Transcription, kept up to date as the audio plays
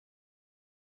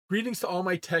Greetings to all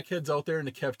my tech heads out there in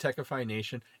the KevTechify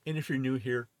nation, and if you're new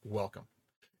here, welcome.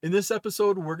 In this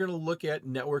episode, we're going to look at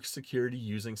network security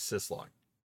using Syslog.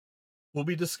 We'll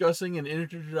be discussing an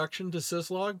introduction to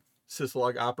Syslog,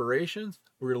 Syslog operations.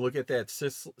 We're going to look at that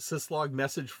Syslog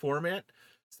message format,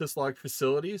 Syslog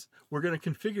facilities. We're going to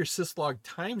configure Syslog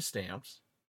timestamps.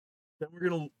 Then we're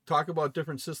going to talk about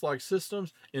different Syslog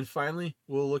systems, and finally,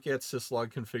 we'll look at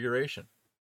Syslog configuration.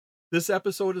 This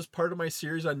episode is part of my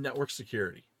series on network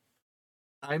security.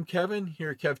 I'm Kevin here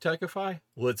at KevTechify.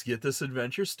 Let's get this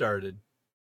adventure started.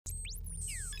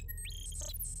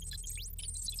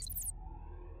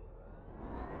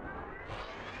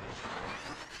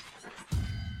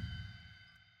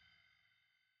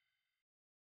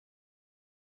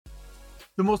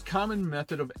 The most common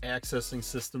method of accessing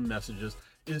system messages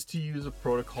is to use a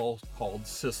protocol called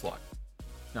Syslog.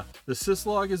 Now, the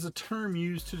Syslog is a term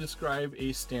used to describe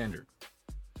a standard.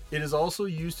 It is also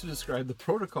used to describe the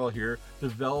protocol here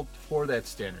developed for that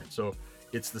standard. So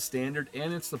it's the standard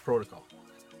and it's the protocol.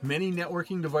 Many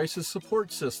networking devices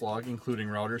support Syslog, including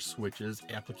routers, switches,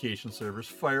 application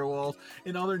servers, firewalls,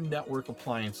 and other network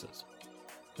appliances.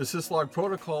 The Syslog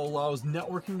protocol allows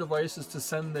networking devices to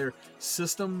send their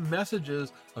system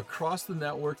messages across the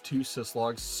network to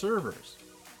Syslog servers.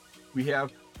 We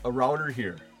have a router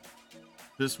here.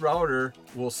 This router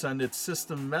will send its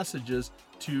system messages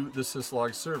to the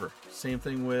Syslog server. Same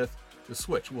thing with the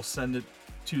switch. We'll send it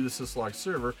to the Syslog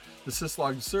server. The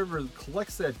Syslog server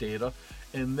collects that data,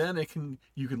 and then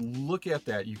you can look at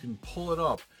that. You can pull it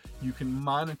up. You can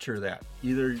monitor that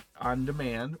either on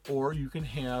demand, or you can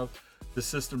have the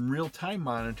system real-time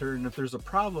monitor, and if there's a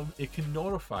problem, it can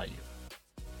notify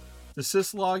you. The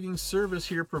Syslogging service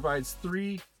here provides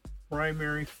three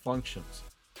primary functions.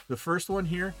 The first one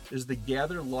here is to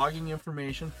gather logging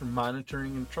information for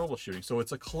monitoring and troubleshooting. So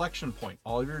it's a collection point.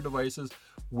 All of your devices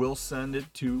will send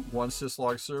it to one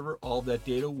Syslog server. All of that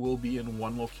data will be in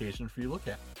one location for you to look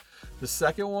at. The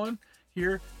second one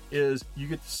here is you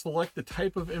get to select the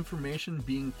type of information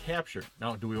being captured.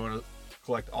 Now, do we want to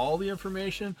collect all the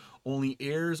information, only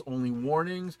errors, only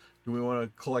warnings? Do we want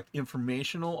to collect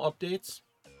informational updates?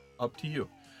 Up to you.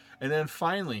 And then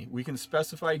finally, we can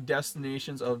specify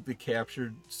destinations of the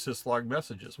captured Syslog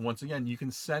messages. Once again, you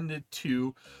can send it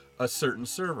to a certain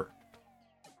server.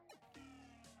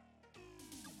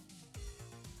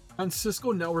 On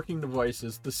Cisco networking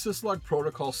devices, the Syslog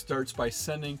protocol starts by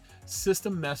sending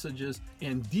system messages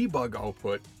and debug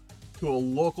output to a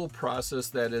local process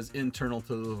that is internal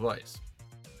to the device.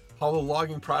 How the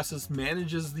logging process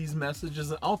manages these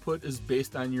messages and output is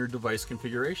based on your device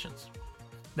configurations.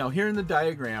 Now here in the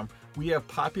diagram, we have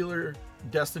popular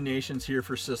destinations here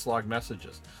for Syslog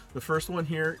messages. The first one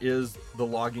here is the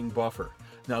logging buffer.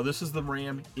 Now this is the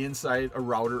RAM inside a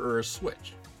router or a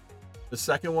switch. The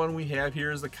second one we have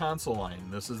here is the console line.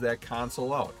 This is that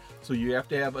console out. So you have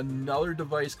to have another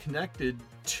device connected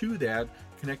to that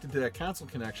console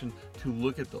connection to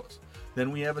look at those. Then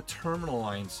we have a terminal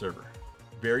line server.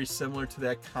 Very similar to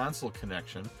that console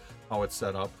connection, how it's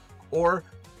set up. Or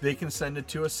they can send it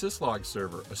to a Syslog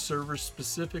server, a server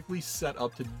specifically set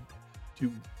up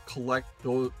to collect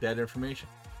that information.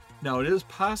 Now, it is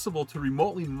possible to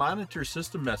remotely monitor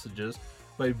system messages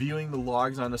by viewing the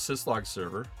logs on a Syslog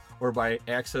server, or by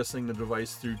accessing the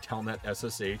device through Telnet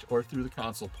SSH or through the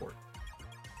console port.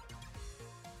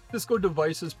 Cisco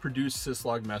devices produce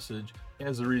Syslog message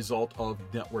as a result of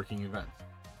networking events.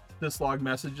 Syslog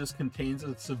messages contains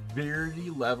a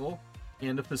severity level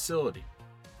and a facility.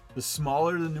 The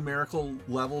smaller the numerical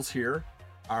levels here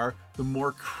are, the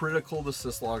more critical the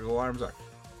Syslog alarms are.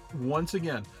 Once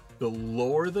again, the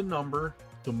lower the number,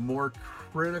 the more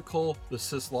critical the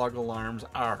Syslog alarms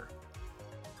are.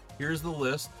 Here's the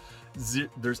list.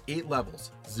 There's 8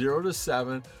 levels, 0 to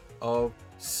 7 of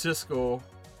Cisco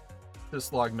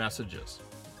Syslog messages.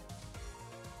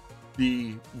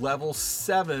 The level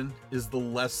 7 is the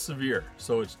less severe,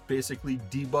 so it's basically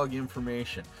debug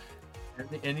information.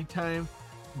 Anytime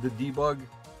the debug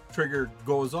trigger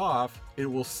goes off, it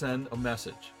will send a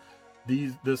message.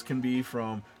 This can be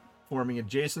from forming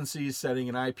adjacencies, setting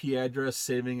an IP address,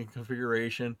 saving a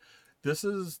configuration. This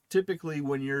is typically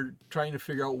when you're trying to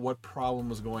figure out what problem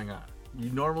is going on. You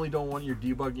normally don't want your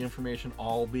debug information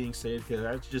all being saved, because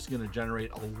that's just going to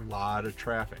generate a lot of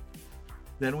traffic.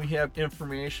 Then we have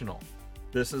informational.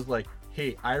 This is like,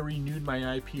 hey, I renewed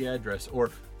my IP address, or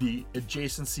the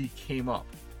adjacency came up.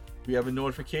 We have a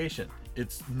notification.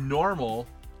 It's normal,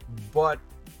 but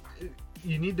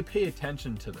you need to pay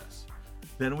attention to this.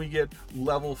 Then we get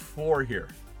level 4 here.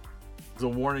 It's a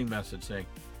warning message saying,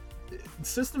 the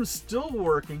system's still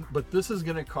working, but this is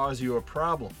going to cause you a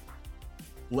problem.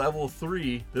 Level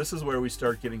 3, this is where we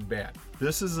start getting bad.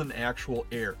 This is an actual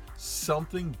error.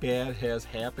 Something bad has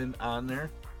happened on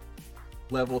there.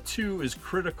 Level 2 is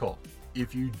critical.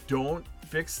 If you don't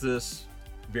fix this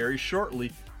very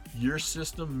shortly, your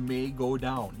system may go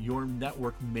down. Your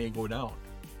network may go down.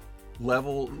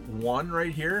 Level 1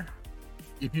 right here,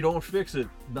 if you don't fix it,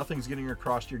 nothing's getting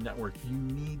across your network. You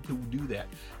need to do that.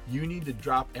 You need to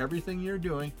drop everything you're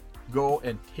doing, go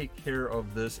and take care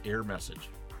of this error message.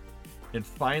 And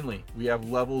finally, we have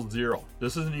level 0.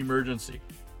 This is an emergency.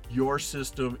 Your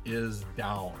system is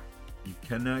down. You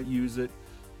cannot use it.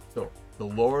 So the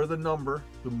lower the number,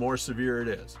 the more severe it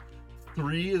is.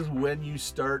 3 is when you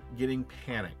start getting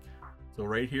panic. So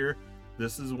right here,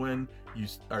 this is when you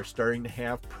are starting to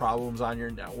have problems on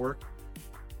your network.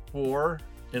 4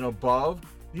 and above,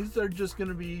 these are just going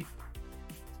to be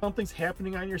something's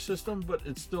happening on your system, but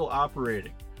it's still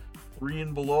operating. 3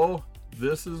 and below,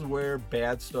 this is where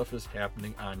bad stuff is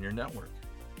happening on your network.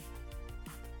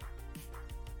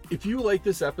 If you like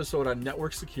this episode on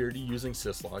network security using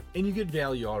Syslog and you get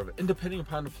value out of it, and depending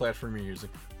upon the platform you're using,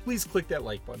 please click that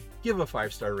like button, give a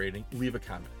 5-star rating, leave a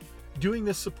comment. Doing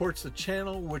this supports the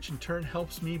channel, which in turn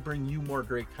helps me bring you more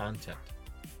great content.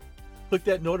 Click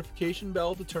that notification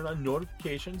bell to turn on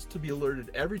notifications to be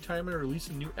alerted every time I release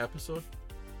a new episode,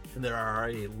 and there are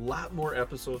a lot more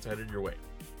episodes headed your way.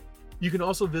 You can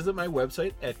also visit my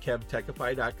website at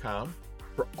KevTechify.com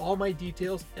for all my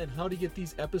details and how to get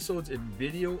these episodes in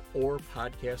video or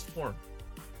podcast form.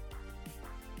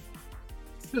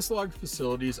 Syslog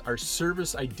facilities are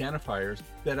service identifiers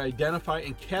that identify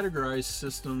and categorize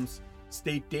systems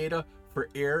state data for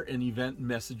error and event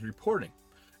message reporting.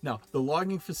 Now, the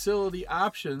logging facility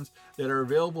options that are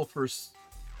available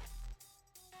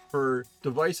for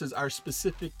devices are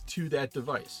specific to that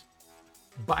device.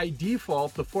 By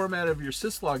default, the format of your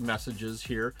Syslog messages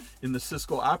here in the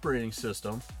Cisco operating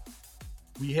system,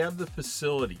 we have the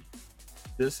facility.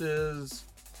 This is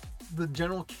the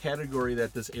general category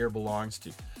that this error belongs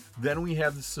to. Then we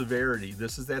have the severity.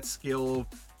 This is that scale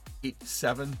of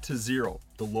 7 to 0.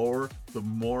 The lower, the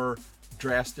more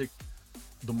drastic,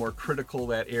 the more critical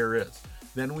that error is.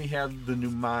 Then we have the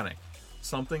mnemonic,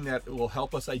 something that will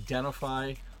help us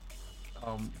identify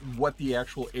what the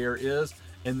actual error is.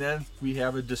 And then we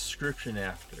have a description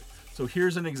after it. So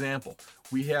here's an example.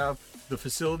 We have the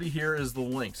facility here is the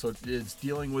link. So it's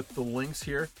dealing with the links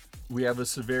here. We have a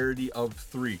severity of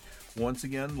 3. Once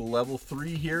again, level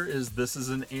 3 here is this is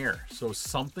an error. So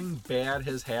something bad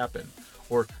has happened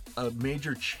or a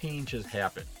major change has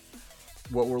happened.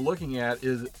 What we're looking at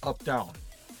is up down.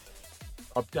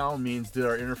 Up down means did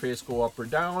our interface go up or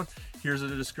down? Here's a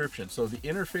description. So the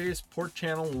interface port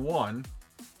channel 1,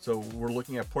 so we're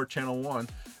looking at port channel 1,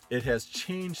 it has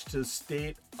changed to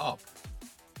state up.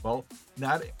 Well,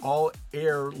 not all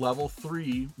error level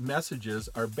 3 messages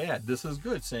are bad. This is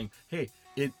good, saying, hey,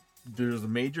 there's a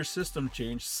major system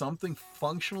change, something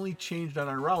functionally changed on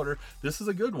our router. This is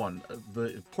a good one.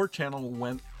 The port channel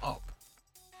went up.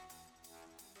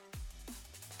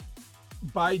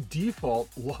 By default,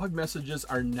 log messages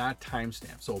are not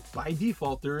timestamped. So by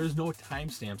default, there is no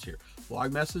timestamps here.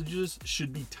 Log messages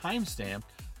should be timestamped.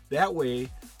 That way,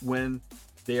 when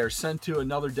they are sent to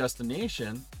another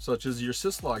destination, such as your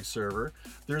Syslog server,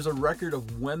 there's a record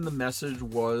of when the message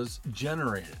was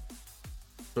generated.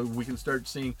 So we can start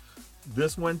seeing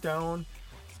this went down,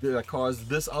 that caused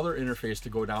this other interface to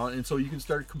go down, and so you can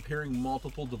start comparing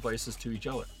multiple devices to each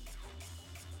other.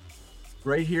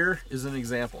 Right here is an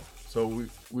example. So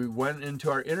we went into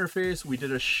our interface, we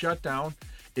did a shutdown.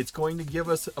 It's going to give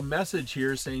us a message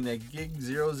here saying that gig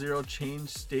 00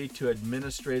 changed state to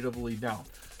administratively down.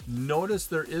 Notice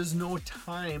there is no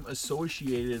time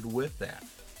associated with that.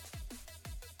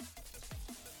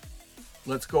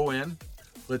 Let's go in.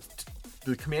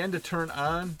 The command to turn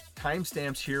on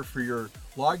timestamps here for your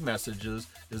log messages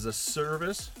is a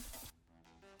service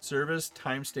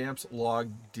timestamps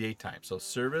log datetime. So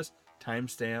service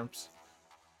timestamps.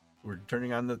 We're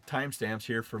turning on the timestamps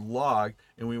here for log,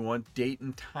 and we want date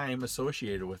and time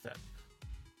associated with that.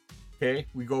 Okay,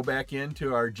 we go back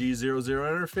into our G00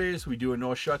 interface, we do a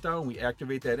no shutdown, we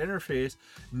activate that interface.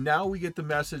 Now we get the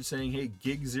message saying, hey,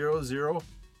 gig 00,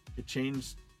 it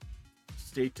changed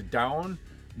state to down.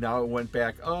 Now it went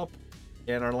back up,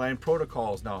 and our line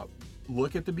protocol is now up.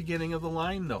 Look at the beginning of the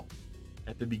line though.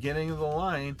 At the beginning of the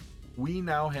line, we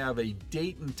now have a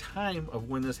date and time of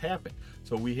when this happened.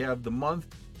 So we have the month,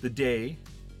 the day,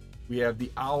 we have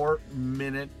the hour,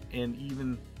 minute, and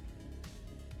even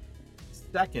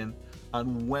second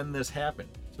on when this happened.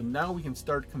 So now we can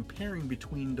start comparing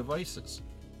between devices.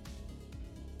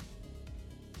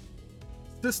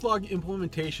 Syslog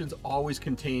implementations always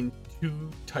contain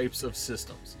two types of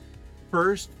systems.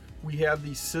 First, we have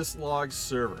the Syslog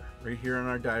server. Right here in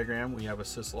our diagram, we have a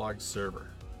Syslog server,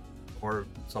 or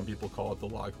some people call it the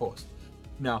log host.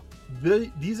 Now,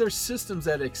 these are systems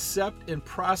that accept and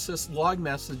process log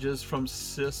messages from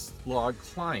Syslog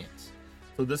clients.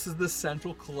 So this is the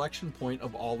central collection point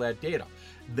of all that data.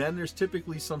 Then there's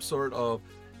typically some sort of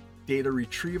data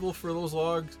retrieval for those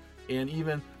logs and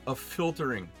even a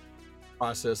filtering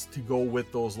process to go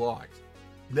with those logs.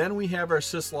 Then we have our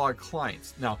Syslog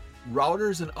clients. Now,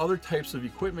 routers and other types of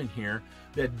equipment here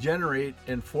that generate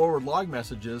and forward log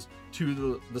messages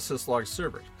to the Syslog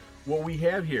servers. What we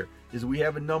have here is we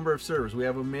have a number of servers. We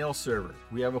have a mail server.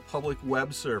 We have a public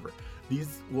web server.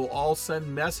 These will all send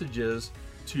messages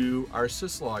to our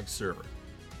Syslog server.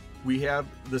 We have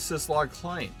the Syslog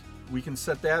client. We can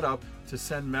set that up to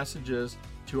send messages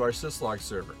to our Syslog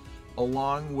server,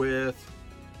 along with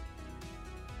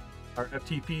our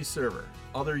FTP server,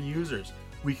 other users.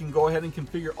 We can go ahead and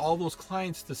configure all those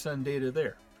clients to send data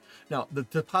there. Now, the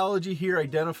topology here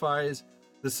identifies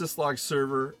the Syslog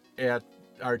server at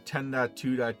our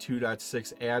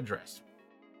 10.2.2.6 address.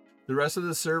 The rest of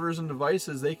the servers and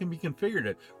devices, they can be configured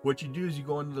at. What you do is you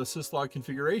go into the Syslog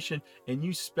configuration and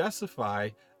you specify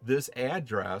this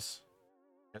address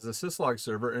as a Syslog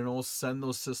server, and it will send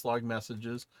those Syslog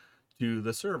messages to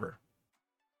the server.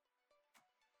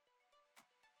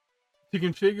 To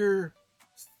configure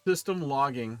system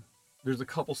logging, there's a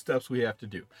couple steps we have to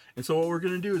do. And so what we're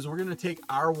going to do is we're going to take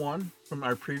R1 from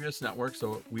our previous network.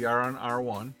 So we are on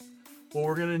R1. What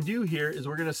we're going to do here is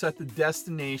we're going to set the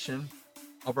destination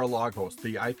of our log host,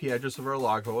 the IP address of our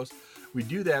log host. We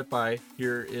do that by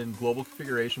here in global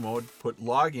configuration mode, put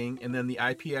logging and then the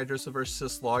IP address of our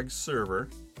Syslog server.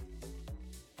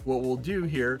 What we'll do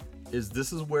here is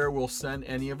this is where we'll send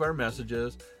any of our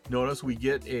messages. Notice we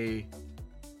get a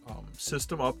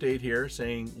system update here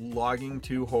saying logging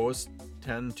to host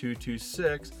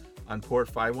 10.2.2.6 on port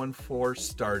 514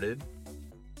 started.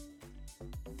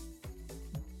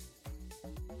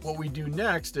 What we do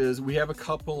next is we have a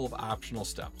couple of optional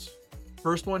steps.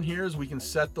 First one here is we can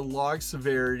set the log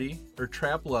severity or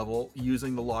trap level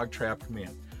using the log trap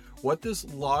command. What this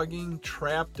logging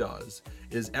trap does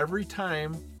is every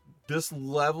time this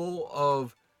level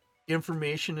of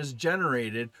information is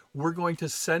generated, we're going to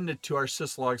send it to our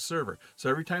Syslog server. So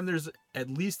every time there's at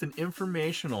least an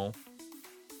informational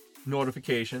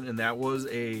notification, and that was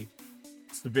a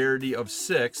severity of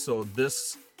 6, so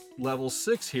this level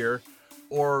 6 here,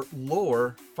 or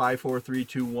lower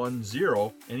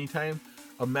 543210, anytime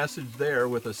a message there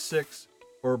with a 6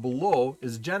 or below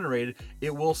is generated,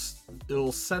 it'll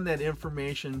send that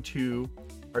information to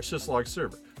our Syslog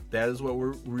server. That is what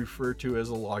we refer to as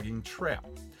a logging trap.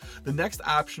 The next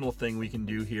optional thing we can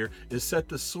do here is set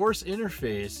the source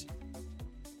interface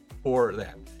for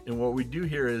that. And what we do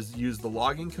here is use the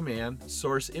logging command,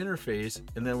 source interface,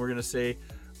 and then we're going to say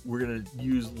we're going to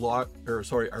use our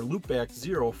loopback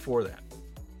 0 for that.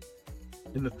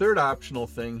 And the third optional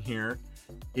thing here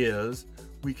is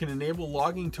we can enable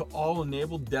logging to all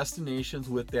enabled destinations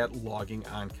with that logging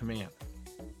on command.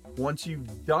 Once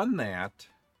you've done that,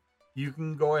 you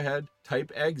can go ahead,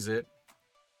 type exit.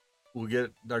 We'll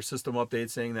get our system update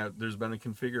saying that there's been a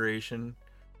configuration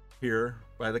here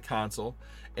by the console.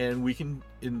 And we can,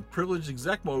 in privileged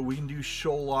exec mode, we can do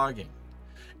show logging.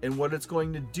 And what it's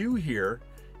going to do here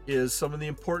is some of the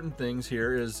important things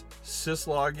here is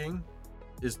syslogging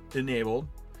is enabled.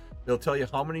 They'll tell you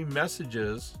how many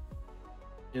messages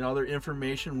and other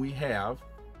information we have.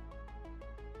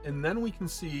 And then we can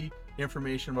see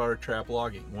information about our trap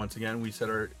logging. Once again, we set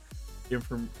our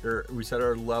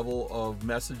level of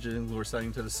messaging we're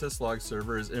sending to the Syslog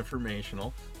server is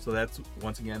informational. So that's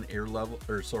once again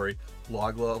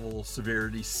log level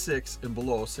severity 6 and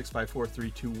below,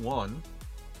 654321.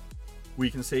 We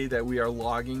can say that we are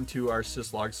logging to our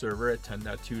Syslog server at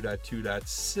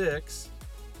 10.2.2.6.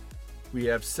 We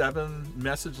have 7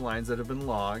 message lines that have been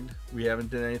logged. We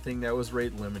haven't done anything that was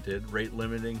rate limited. Rate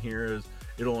limiting here is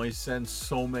it only sends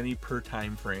so many per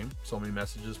time frame, so many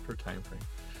messages per time frame.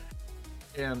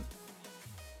 And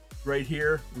right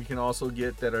here, we can also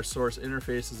get that our source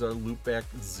interface is our loopback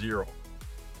 0.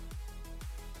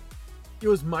 It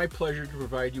was my pleasure to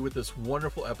provide you with this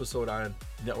wonderful episode on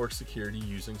network security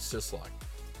using Syslog.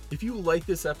 If you like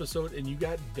this episode and you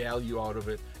got value out of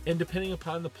it, and depending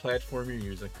upon the platform you're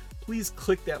using, please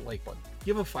click that like button,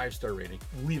 give a 5-star rating,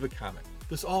 leave a comment.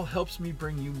 This all helps me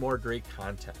bring you more great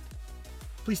content.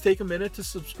 Please take a minute to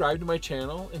subscribe to my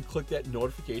channel and click that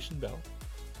notification bell.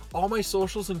 All my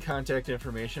socials and contact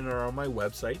information are on my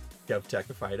website,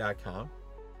 KevTechify.com.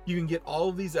 You can get all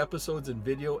of these episodes in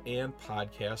video and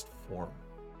podcast form.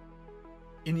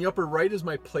 In the upper right is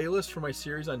my playlist for my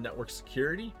series on network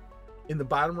security. In the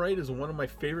bottom right is one of my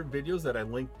favorite videos that I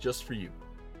linked just for you.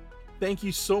 Thank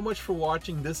you so much for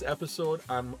watching this episode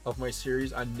of my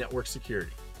series on network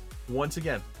security. Once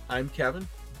again, I'm Kevin.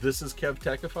 This is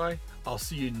KevTechify. I'll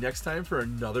see you next time for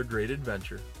another great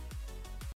adventure.